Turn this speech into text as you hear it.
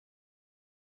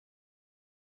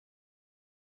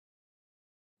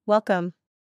Welcome.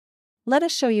 Let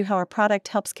us show you how our product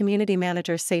helps community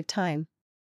managers save time.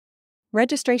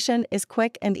 Registration is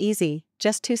quick and easy,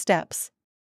 just 2 steps.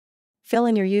 Fill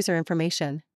in your user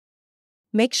information.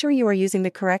 Make sure you are using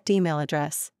the correct email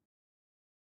address.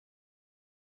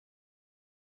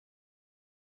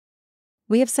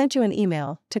 We have sent you an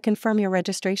email to confirm your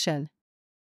registration.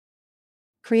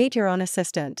 Create your own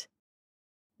assistant.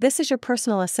 This is your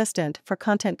personal assistant for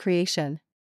content creation.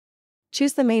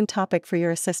 Choose the main topic for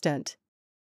your assistant.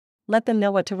 Let them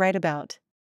know what to write about.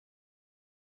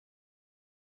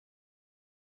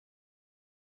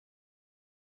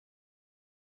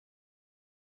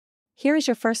 Here is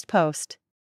your first post.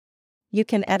 You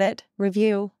can edit,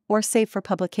 review, or save for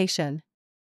publication.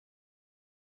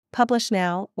 Publish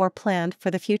now or planned for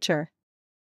the future.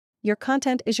 Your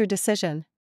content is your decision.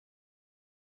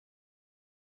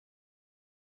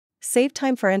 Save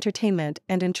time for entertainment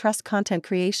and entrust content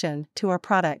creation to our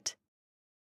product.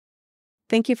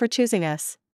 Thank you for choosing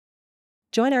us.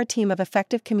 Join our team of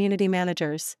effective community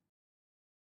managers.